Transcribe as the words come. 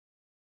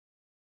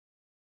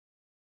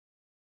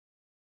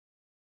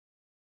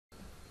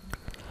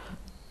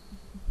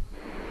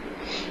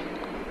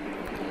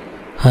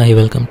Hi,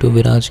 welcome to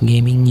Viraj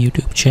Gaming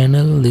YouTube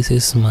channel. This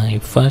is my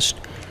first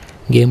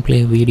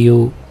gameplay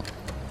video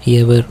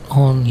ever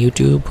on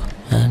YouTube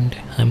and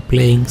I'm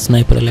playing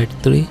Sniper Elite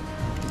 3.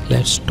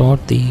 Let's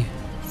start the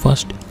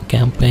first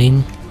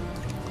campaign.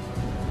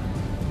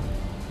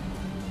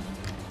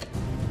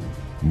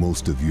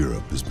 Most of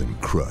Europe has been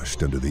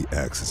crushed under the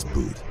Axis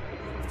boot,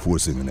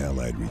 forcing an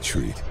Allied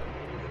retreat.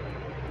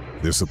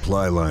 Their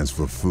supply lines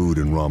for food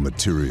and raw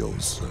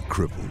materials are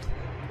crippled.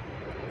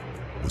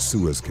 The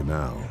Suez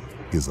Canal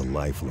is a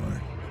lifeline,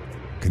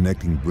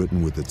 connecting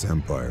Britain with its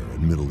empire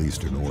and Middle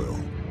Eastern oil,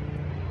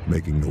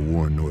 making the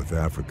war in North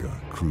Africa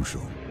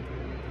crucial.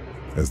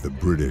 As the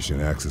British and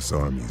Axis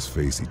armies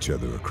face each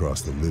other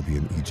across the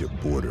Libyan-Egypt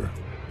border,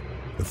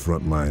 the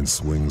front line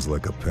swings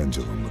like a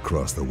pendulum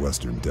across the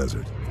western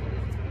desert.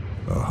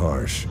 A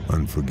harsh,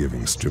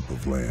 unforgiving strip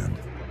of land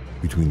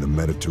between the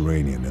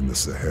Mediterranean and the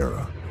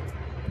Sahara.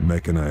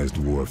 Mechanized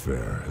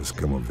warfare has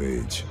come of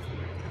age.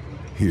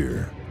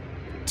 Here,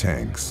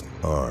 tanks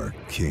are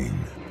king.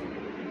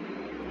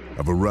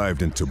 I've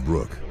arrived in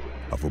Tobruk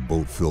off a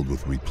boat filled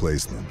with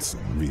replacements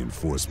and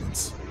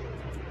reinforcements.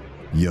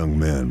 Young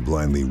men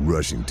blindly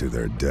rushing to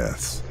their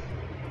deaths.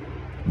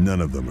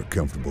 None of them are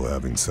comfortable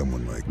having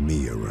someone like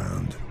me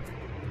around.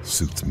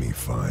 Suits me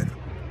fine.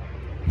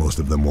 Most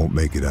of them won't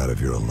make it out of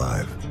here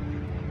alive.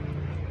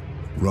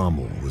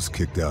 Rommel was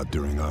kicked out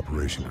during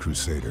Operation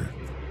Crusader,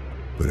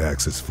 but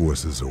Axis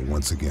forces are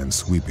once again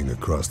sweeping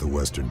across the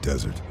western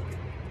desert.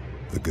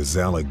 The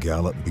Gazala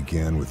Gallop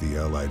began with the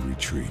Allied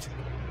retreat,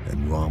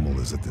 and Rommel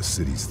is at the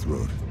city's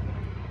throat.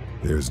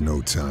 There's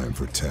no time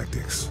for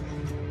tactics.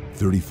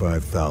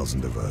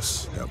 35,000 of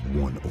us have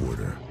one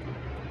order: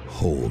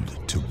 hold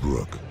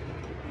Tobruk.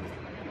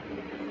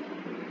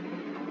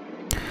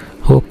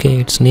 Okay,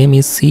 its name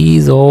is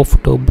Siege of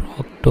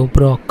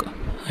Tobruk.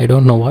 I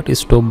don't know what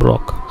is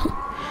Tobruk.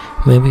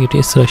 Maybe it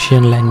is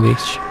Russian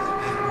language.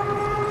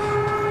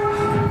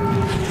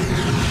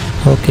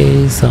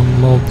 Okay,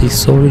 some of the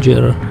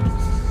soldier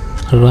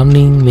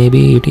running.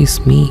 Maybe it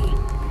is me.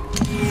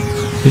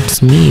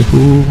 It's me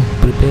who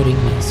preparing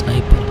my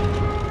sniper.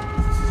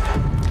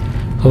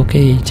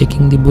 Okay,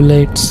 checking the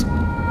bullets.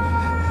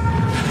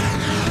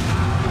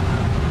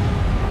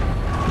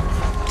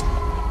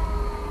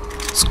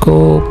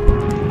 Scope.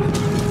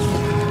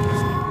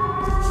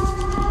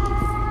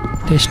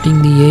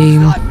 Testing the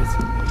aim.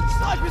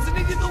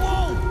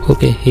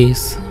 Okay,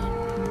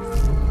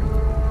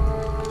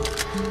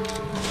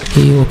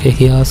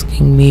 he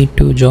asking me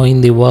to join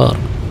the war.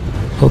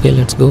 Okay,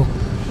 let's go.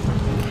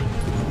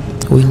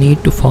 We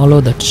need to follow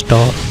that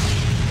star,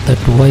 that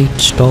white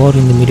star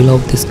in the middle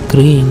of the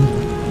screen,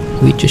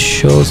 which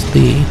shows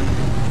the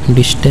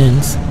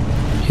distance.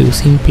 You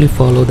simply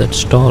follow that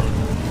star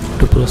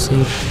to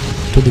proceed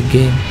to the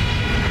game.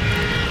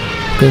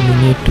 Okay, we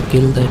need to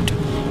kill that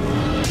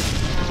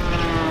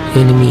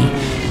enemy.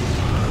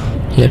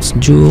 Let's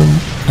zoom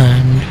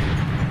and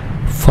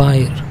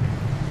fire.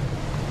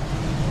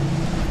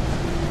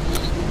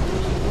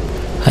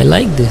 I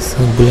like this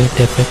bullet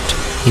effect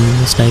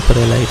in Sniper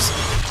Elites.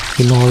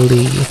 In all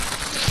the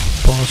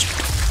past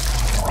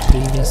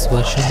previous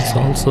versions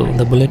also,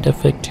 the bullet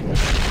effect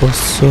was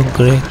so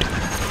great.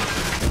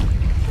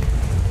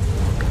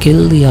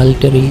 Kill the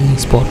artillery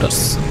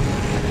spotters.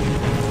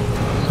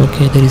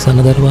 Okay, there is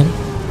another one.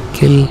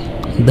 Kill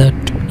that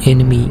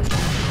enemy.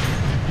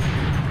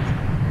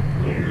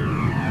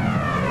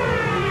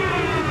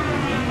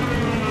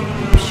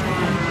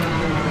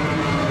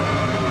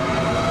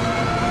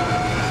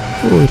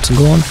 Oh, it's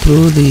gone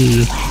through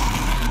the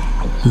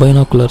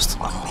binoculars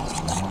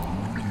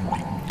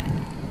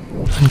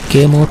and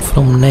came out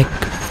from neck.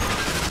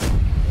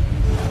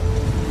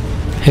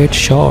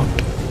 Headshot.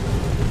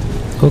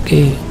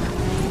 Okay,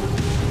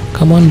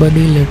 come on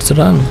buddy, let's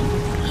run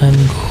and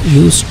go.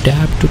 Use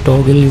tab to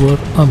toggle your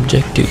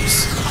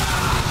objectives.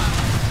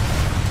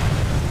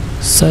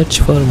 Search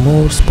for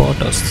more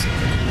spotters.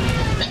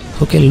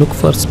 Okay, look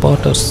for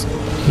spotters.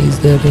 Is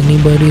there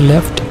anybody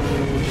left?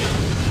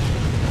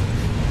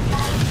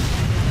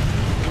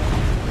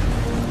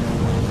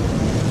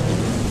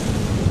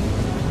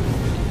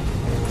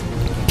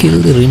 Kill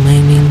the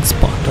remaining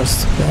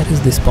spotters. Where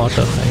is the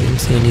spotter? I didn't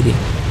see anything.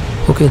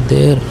 Okay,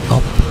 there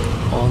up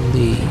on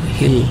the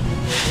hill.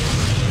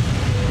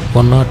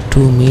 1 or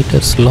 2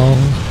 meters long.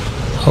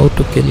 How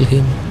to kill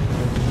him?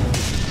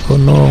 Oh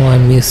no, I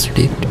missed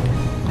it.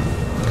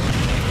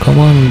 Come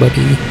on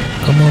buddy.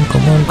 Come on,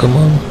 come on, come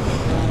on.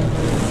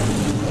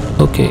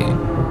 Okay.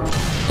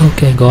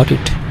 Okay, got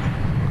it.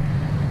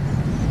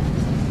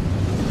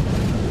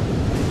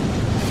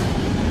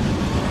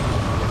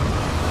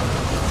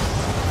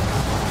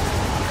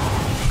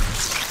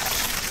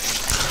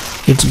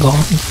 It's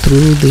gone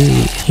through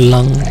the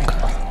lung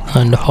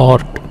and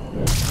heart.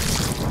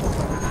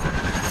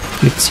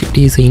 It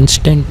is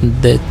instant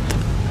death.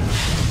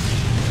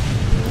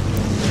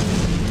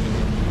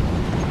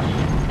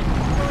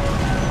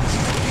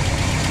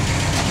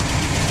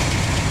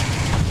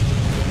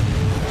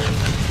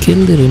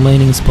 Kill the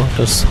remaining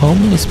spotters. How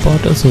many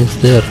spotters is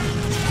there?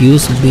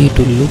 Use B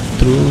to look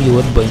through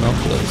your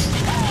binoculars.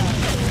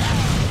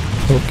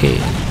 Okay.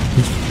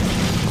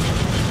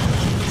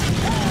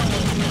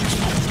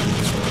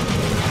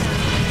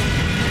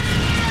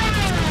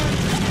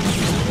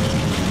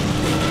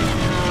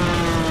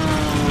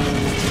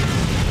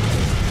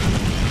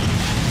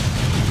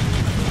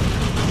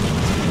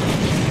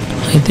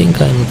 I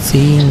think I'm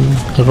seeing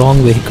the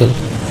wrong vehicle.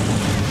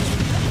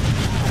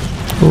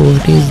 Oh,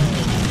 it is.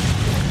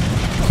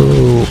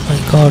 Oh my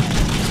god.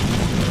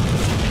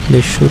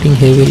 They're shooting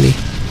heavily.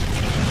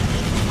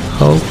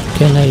 How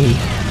can I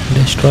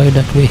destroy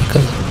that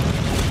vehicle?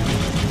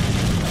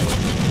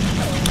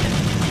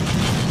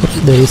 Okay,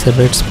 there is a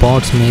red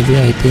spots. Maybe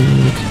I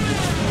think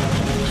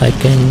I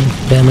can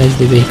damage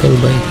the vehicle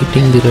by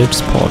hitting the red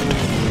spot.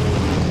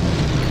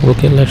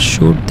 Okay, let's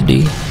shoot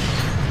the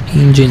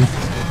engine.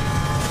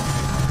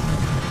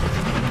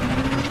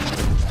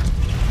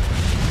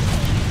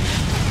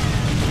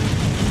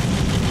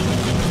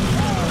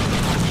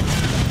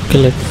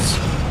 Okay, let's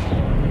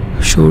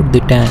shoot the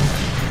tank,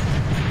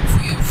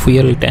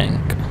 fuel tank.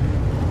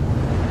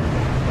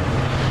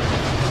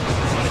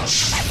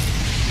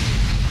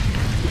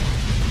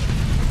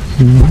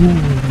 Boom.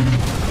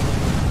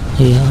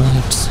 Yeah,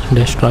 it's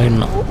destroyed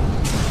now.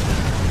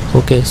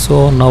 Okay,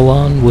 so now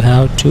on we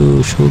have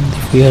to shoot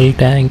the fuel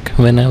tank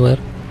whenever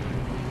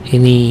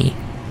any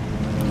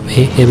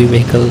heavy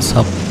vehicles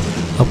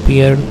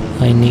appear.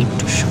 I need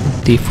to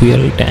shoot the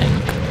fuel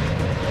tank.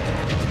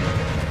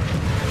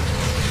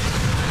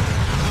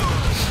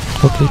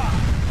 Okay.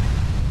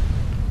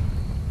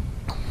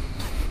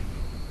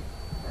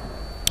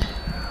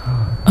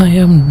 I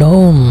am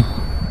down.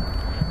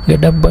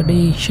 Get up,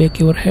 buddy. Shake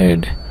your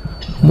head.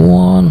 Move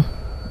on.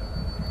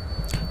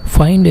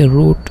 Find a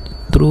route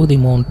through the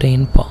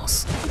mountain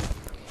pass.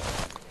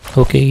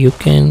 Okay, you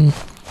can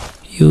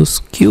use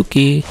Q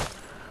key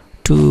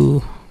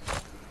to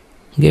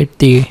get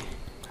the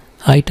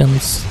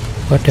items,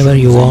 whatever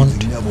you want.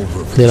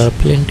 There are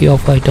plenty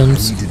of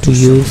items to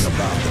use.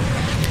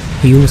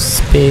 Use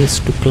space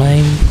to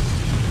climb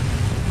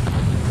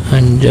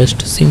and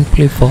just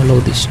simply follow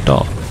the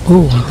star.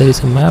 Oh, there is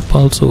a map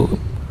also.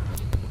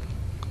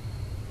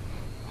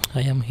 I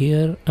am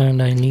here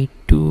and I need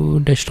to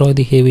destroy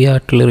the heavy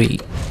artillery.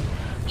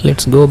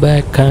 Let's go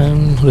back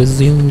and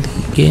resume the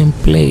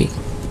gameplay.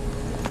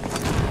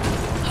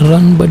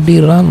 Run,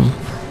 buddy, run.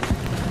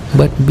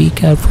 But be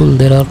careful,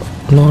 there are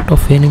a lot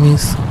of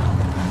enemies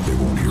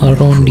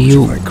around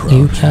you.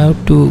 You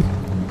have to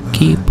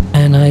keep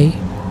an eye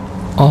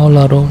all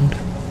around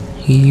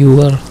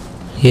your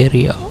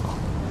area.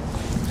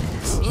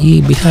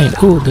 E behind.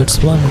 Oh,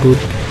 that's one good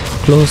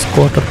close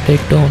quarter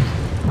takedown.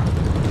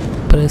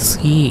 Press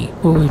E.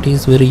 Oh, it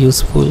is very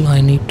useful.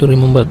 I need to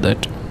remember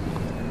that.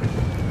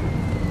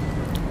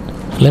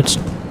 Let's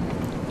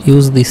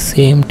use the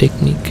same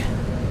technique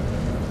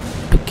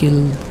to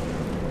kill.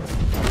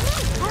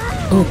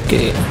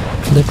 Okay,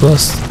 that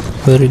was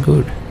very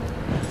good.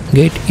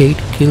 Get 8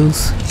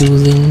 kills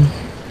using.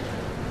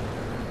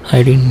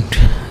 I didn't.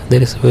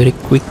 There is a very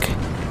quick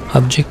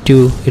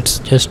objective. It's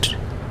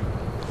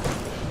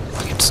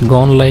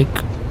gone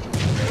like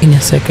in a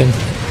second.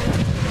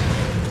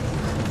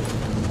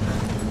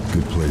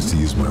 Good place to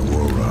use my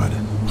war rod.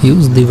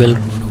 Use the well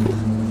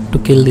to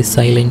kill this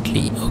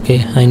silently.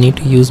 Okay, I need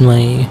to use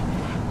my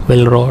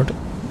well rod,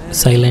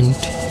 silent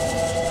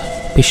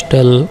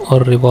pistol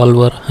or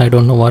revolver. I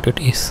don't know what it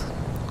is,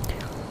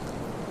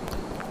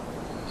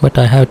 but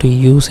I have to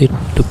use it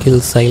to kill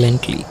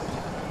silently.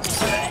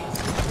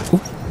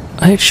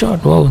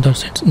 Headshot. Wow,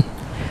 that's it.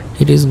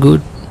 It is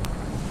good.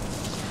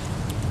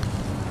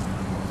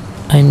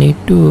 I need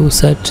to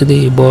search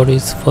the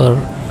bodies for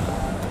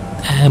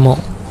ammo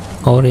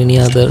or any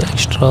other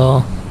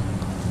extra.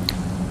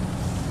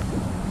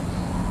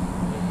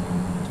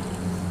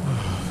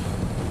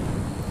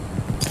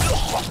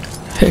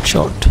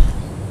 Headshot.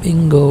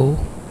 Bingo.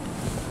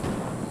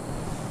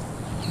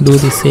 Do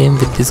the same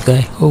with this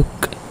guy.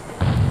 Hook.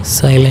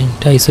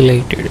 Silent,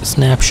 isolated,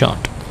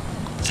 snapshot.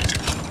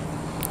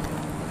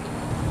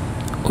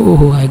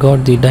 Oh, I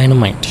got the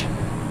dynamite.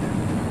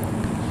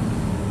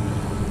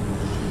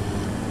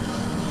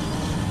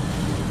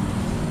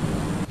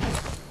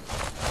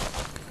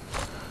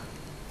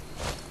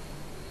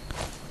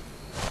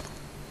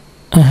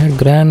 I had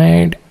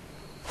grenade.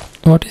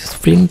 What is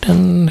flint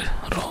and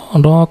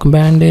rock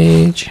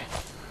bandage?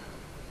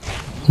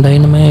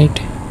 Dynamite.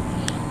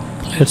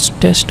 Let's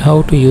test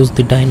how to use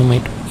the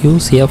dynamite.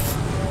 Use F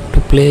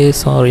to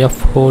place or F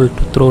hold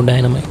to throw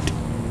dynamite.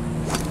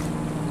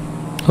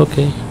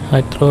 Okay,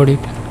 I throwed it.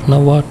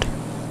 Now what?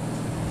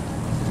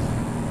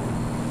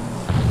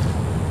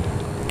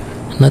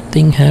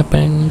 Nothing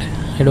happened.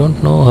 I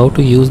don't know how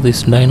to use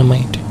this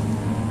dynamite.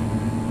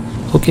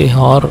 Okay,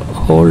 or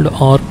hold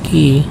R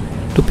key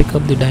to pick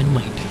up the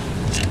dynamite.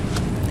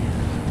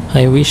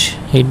 I wish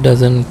it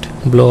doesn't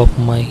blow up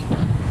my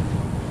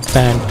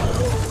pant.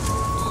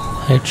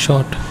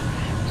 Headshot.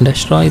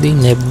 Destroy the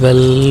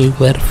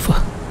Nebelwerf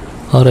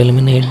or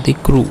eliminate the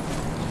crew.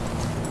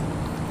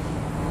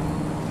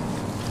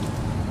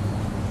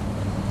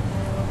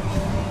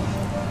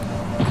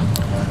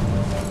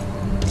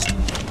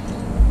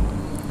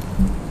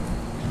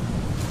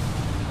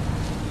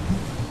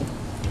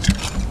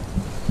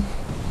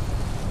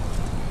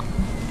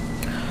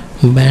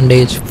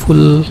 bandage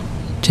full.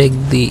 Check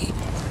the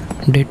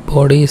dead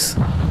bodies.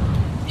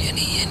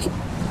 Any.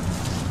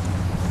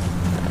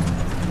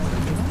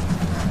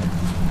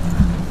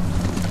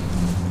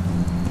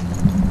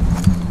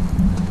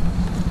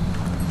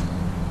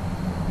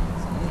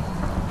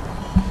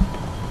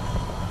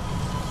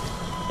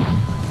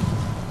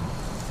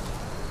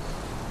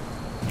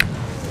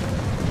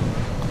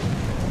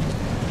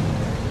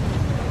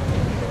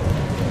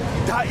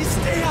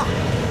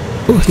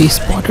 Oh, he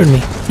spotted me.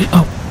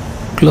 Oh,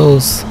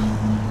 close.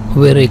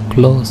 Very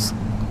close.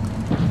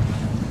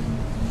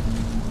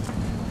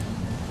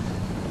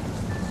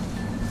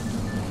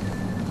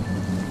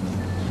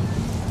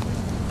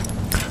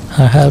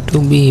 I have to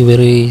be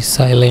very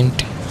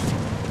silent,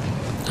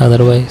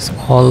 otherwise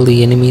all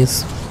the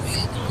enemies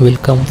will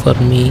come for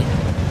me.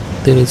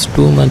 There is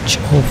too much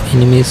of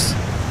enemies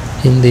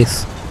in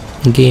this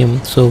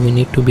game, so we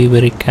need to be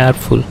very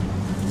careful.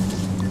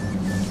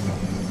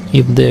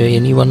 If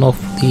any one of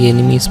the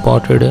enemies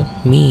spotted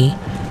me,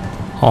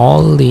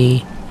 all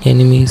the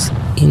enemies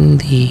in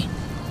the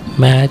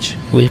match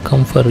will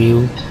come for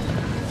you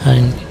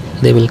and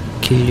they will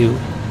kill you.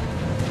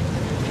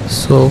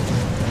 So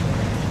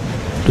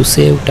to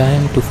save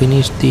time to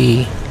finish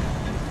the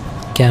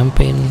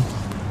campaign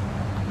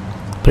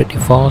pretty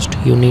fast,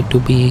 you need to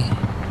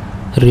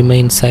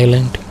remain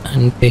silent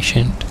and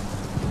patient.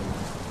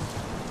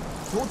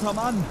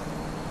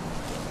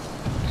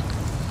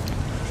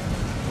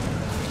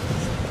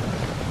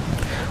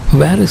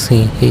 Where is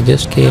he? He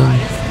just came.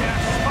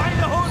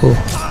 Oh,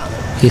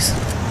 he's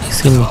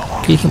in me.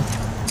 Kill him.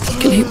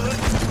 Kill him.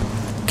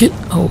 Kill.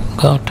 Oh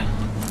God.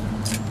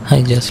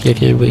 I just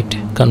little bit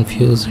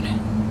confused.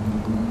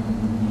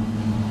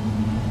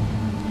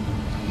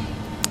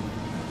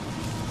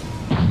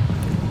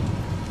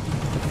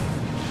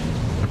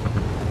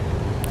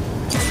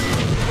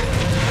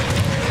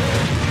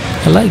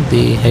 I like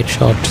the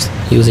headshots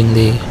using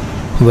the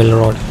well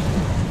rod.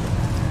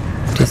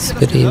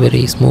 It is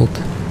very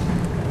smooth.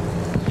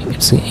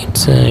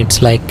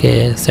 It's like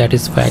a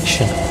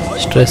satisfaction,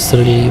 stress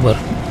reliever.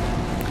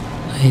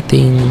 I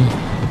think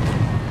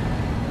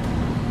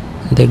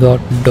they got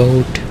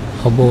doubt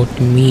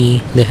about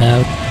me.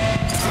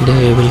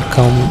 They will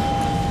come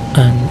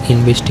and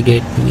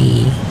investigate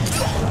me.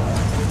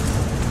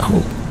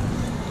 Oh,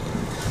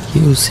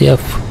 use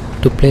F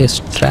to place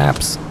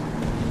traps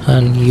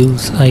and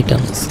use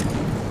items.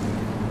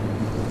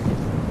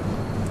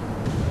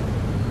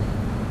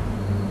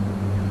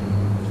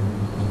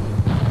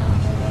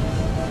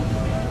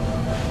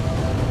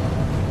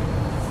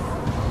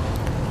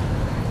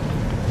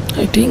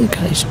 I think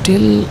I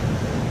still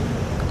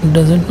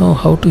doesn't know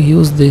how to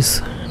use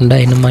this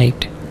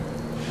dynamite.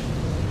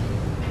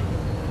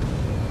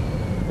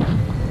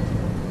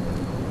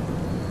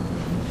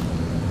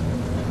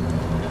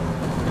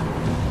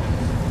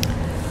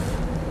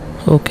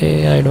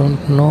 Okay, I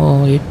don't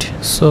know it,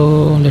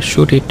 so let's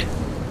shoot it.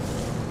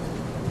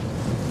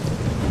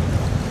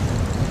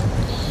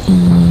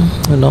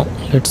 No,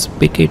 let's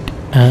pick it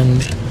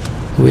and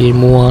we'll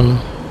move on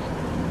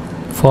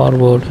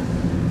forward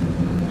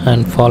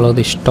and follow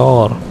the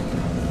star.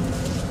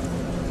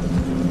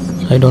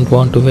 I don't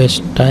want to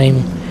waste time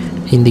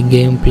in the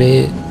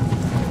gameplay.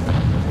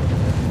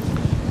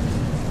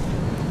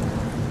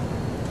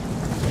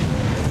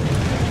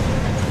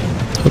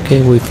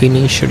 Okay, we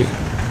finished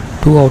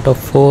 2 out of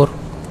 4,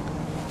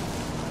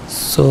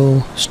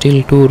 so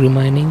still 2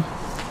 remaining.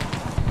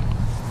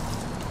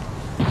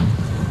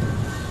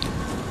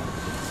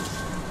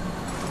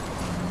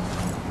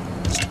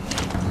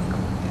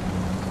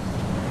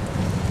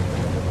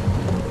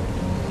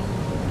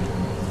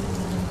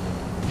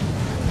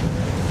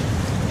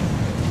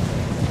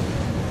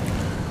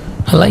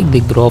 I like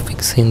the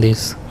graphics in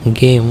this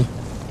game.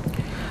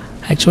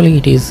 Actually,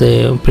 it is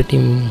a pretty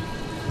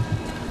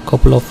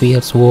couple of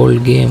years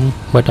old game,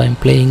 but I'm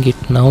playing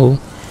it now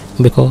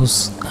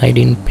because I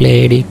didn't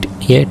play it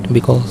yet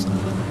because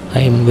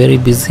I am very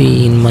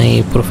busy in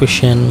my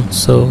profession.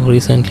 So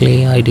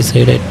recently I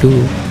decided to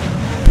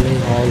play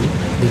all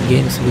the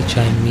games which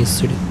I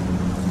missed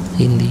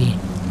in the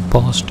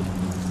past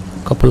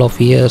couple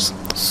of years.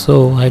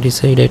 So I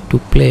decided to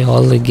play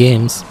all the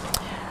games.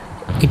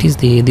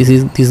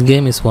 This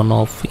game is one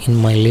of in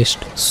my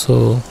list,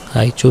 so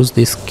I chose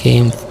this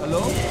game.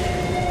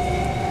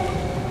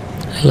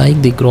 I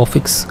like the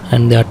graphics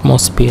and the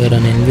atmosphere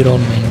and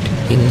environment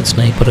in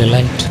Sniper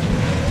Elite.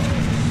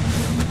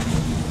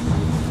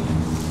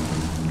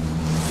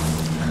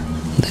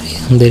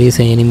 There is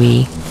an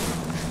enemy.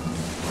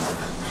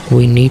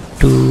 We need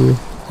to.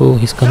 Oh,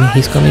 he's coming!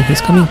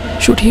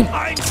 Shoot him!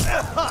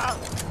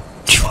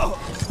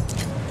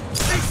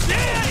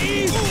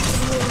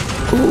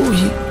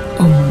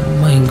 Oh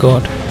my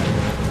God!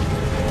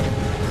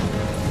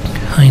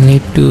 I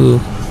need to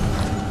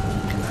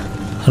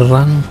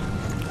run.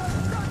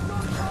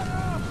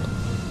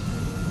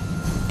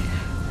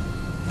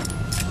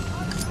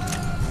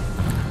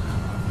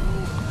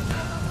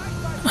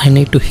 I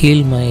need to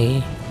heal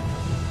my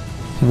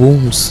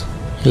wounds.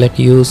 Let's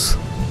use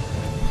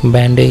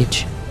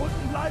bandage.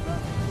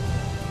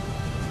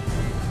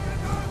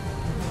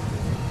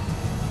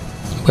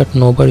 but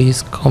nobody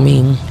is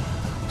coming,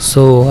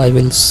 so I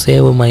will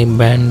save my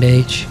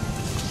bandage.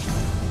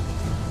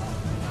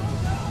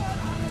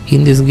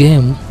 In this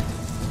game,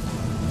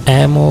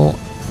 ammo,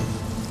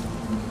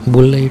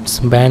 bullets,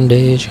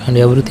 bandage and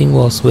everything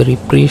was very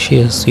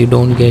precious. You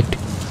don't get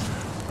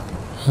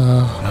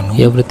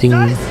everything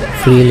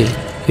freely,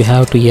 you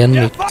have to earn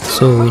it,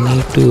 so we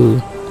need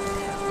to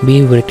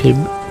be very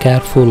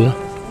careful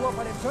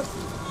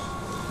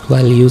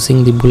while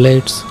using the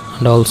bullets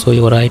and also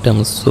your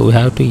items, so we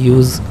have to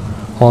use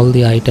all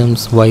the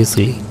items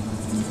wisely.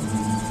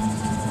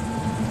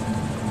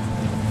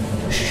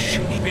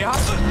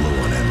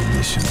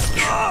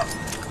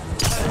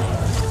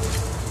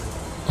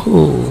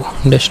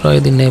 Oh, destroy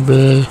the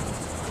Nebel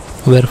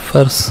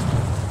Werfers.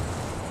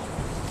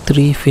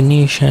 3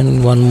 finish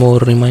and 1 more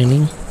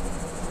remaining.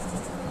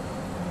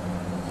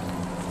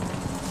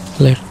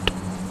 Let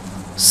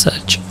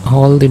search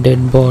all the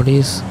dead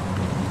bodies.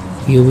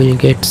 You will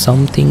get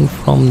something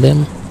from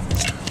them.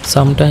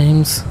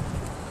 Sometimes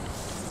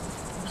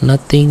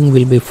nothing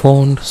will be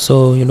found,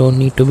 so you don't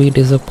need to be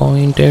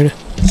disappointed.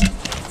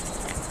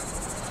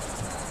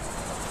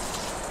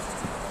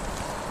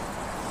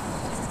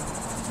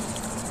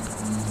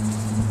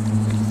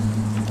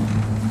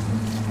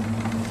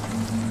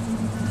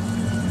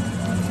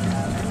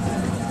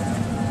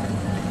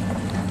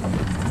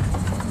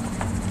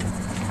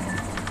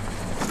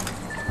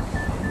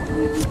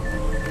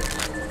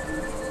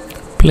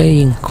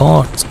 Playing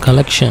cards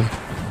collection.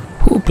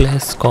 Who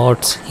plays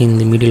cards in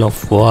the middle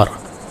of war?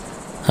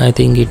 I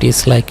think it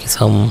is like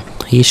some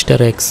Easter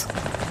eggs.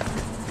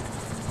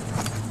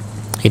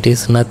 It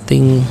is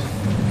nothing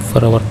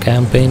for our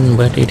campaign,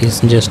 but it is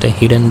just a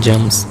hidden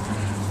gems.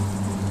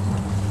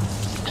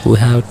 We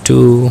have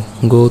to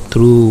go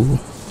through.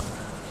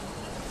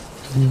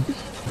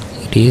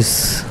 It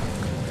is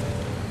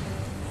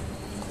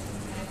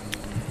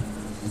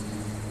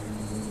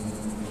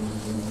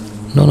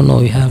no,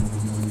 we have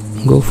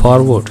go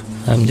forward.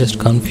 I'm just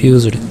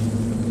confused.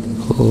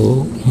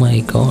 Oh my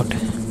god.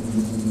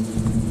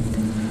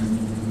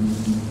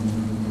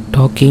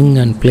 Talking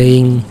and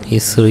playing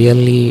is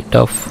really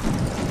tough.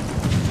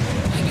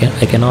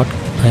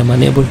 I am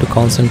unable to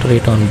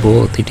concentrate on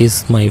both. It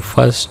is my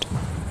first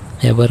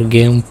ever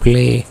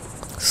gameplay,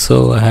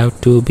 so I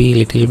have to be a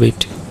little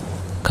bit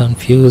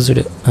confused.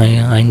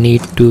 I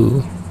need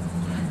to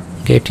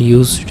get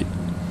used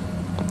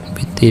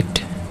with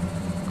it.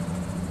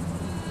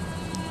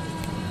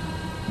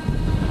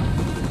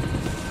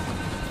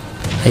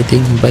 I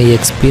think by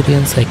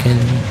experience I can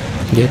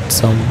get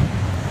some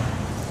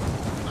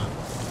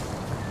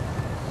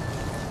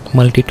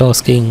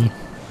multitasking,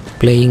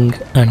 playing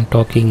and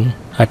talking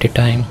at a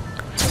time.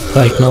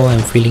 Right now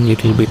I'm feeling a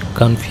little bit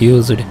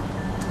confused.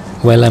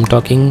 While I'm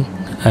talking,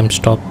 I'm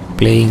stop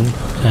playing,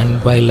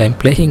 and while I'm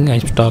playing, I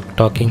stop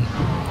talking.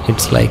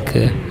 It's like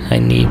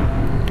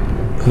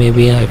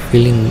maybe I'm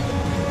feeling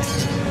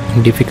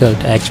difficult.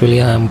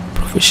 Actually, I'm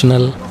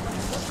professional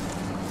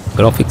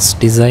graphics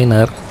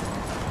designer.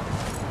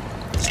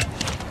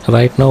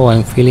 Right now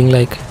I'm feeling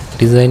like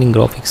designing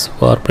graphics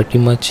are pretty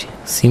much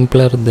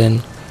simpler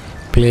than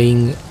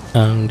playing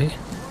and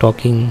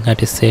talking at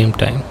the same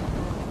time.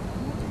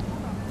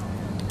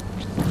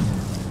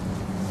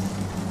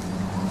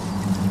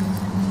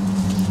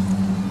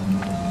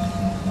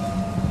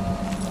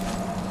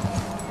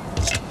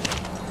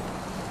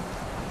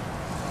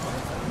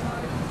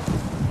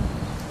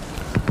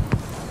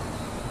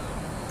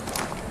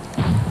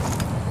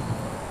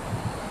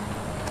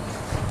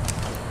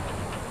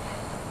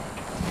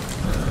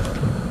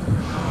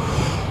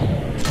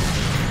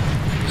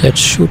 Let's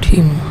shoot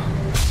him.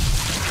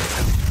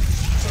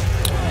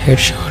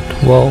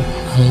 Headshot. Wow,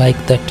 I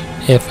like that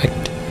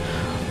effect.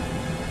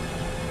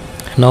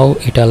 Now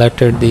it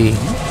alerted the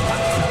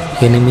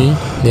enemy.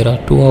 There are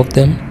 2 of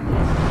them.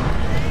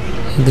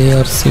 They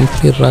are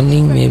simply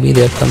running. Maybe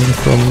they are coming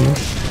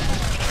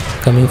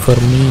for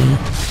me.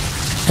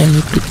 I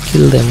need to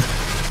kill them.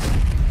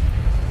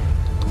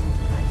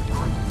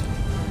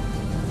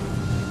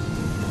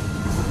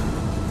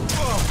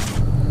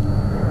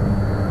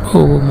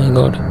 Oh my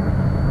god.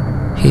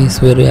 He is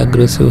very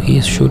aggressive. He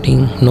is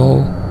shooting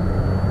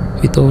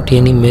without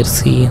any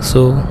mercy,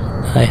 so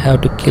I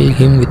have to kill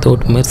him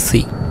without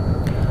mercy.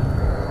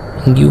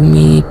 Give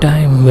me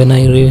time when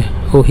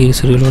oh, he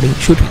is reloading.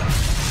 Shoot him.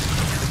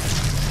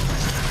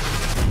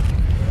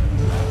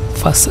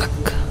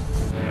 Fasak.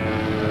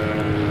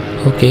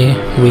 Okay,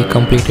 we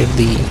completed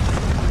the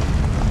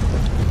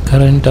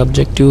current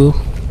objective.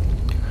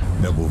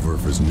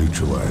 Nebelwerf is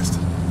neutralized.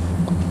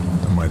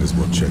 I might as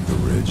well check the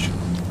ridge.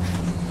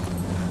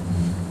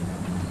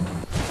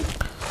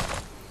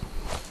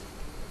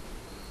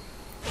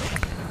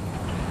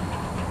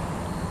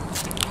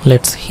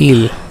 Let's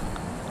heal.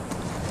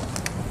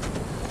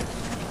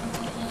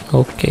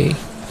 Okay,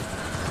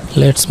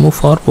 let's move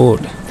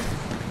forward.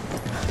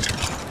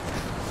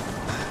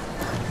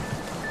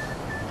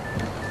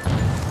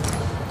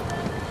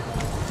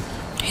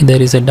 There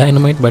is a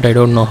dynamite, but I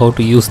don't know how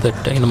to use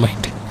that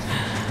dynamite.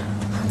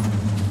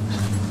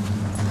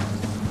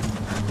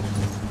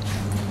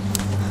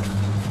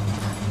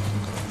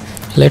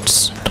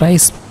 Let's try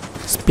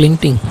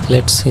splinting.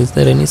 Is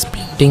there any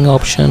splinting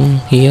option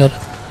here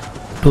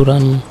to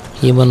run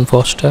even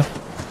faster?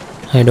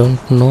 I don't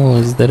know.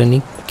 Is there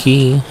any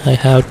key? I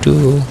have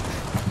to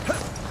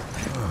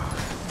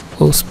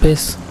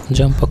space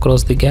jump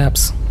across the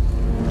gaps.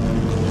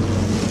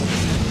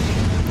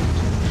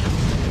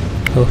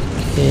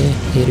 Okay,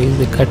 here is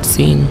the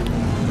cutscene.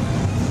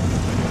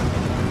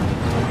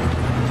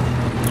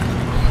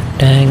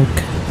 Tank.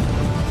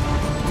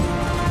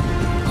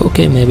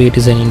 Okay, maybe it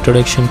is an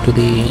introduction to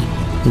the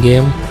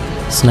game.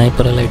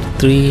 Sniper Elite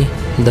 3.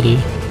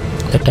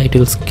 The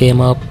titles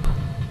came up,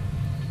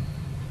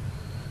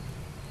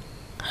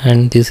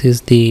 and this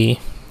is the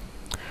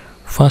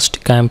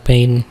first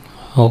campaign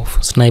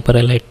of Sniper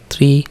Elite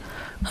 3.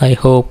 I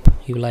hope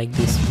you like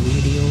this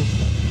video.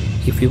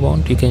 If you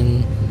want, you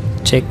can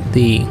check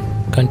the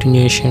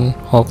continuation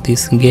of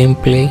this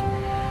gameplay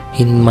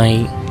in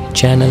my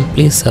channel.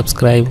 Please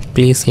subscribe,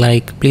 please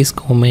like, please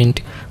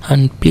comment,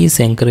 and please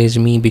encourage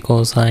me,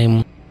 because I'm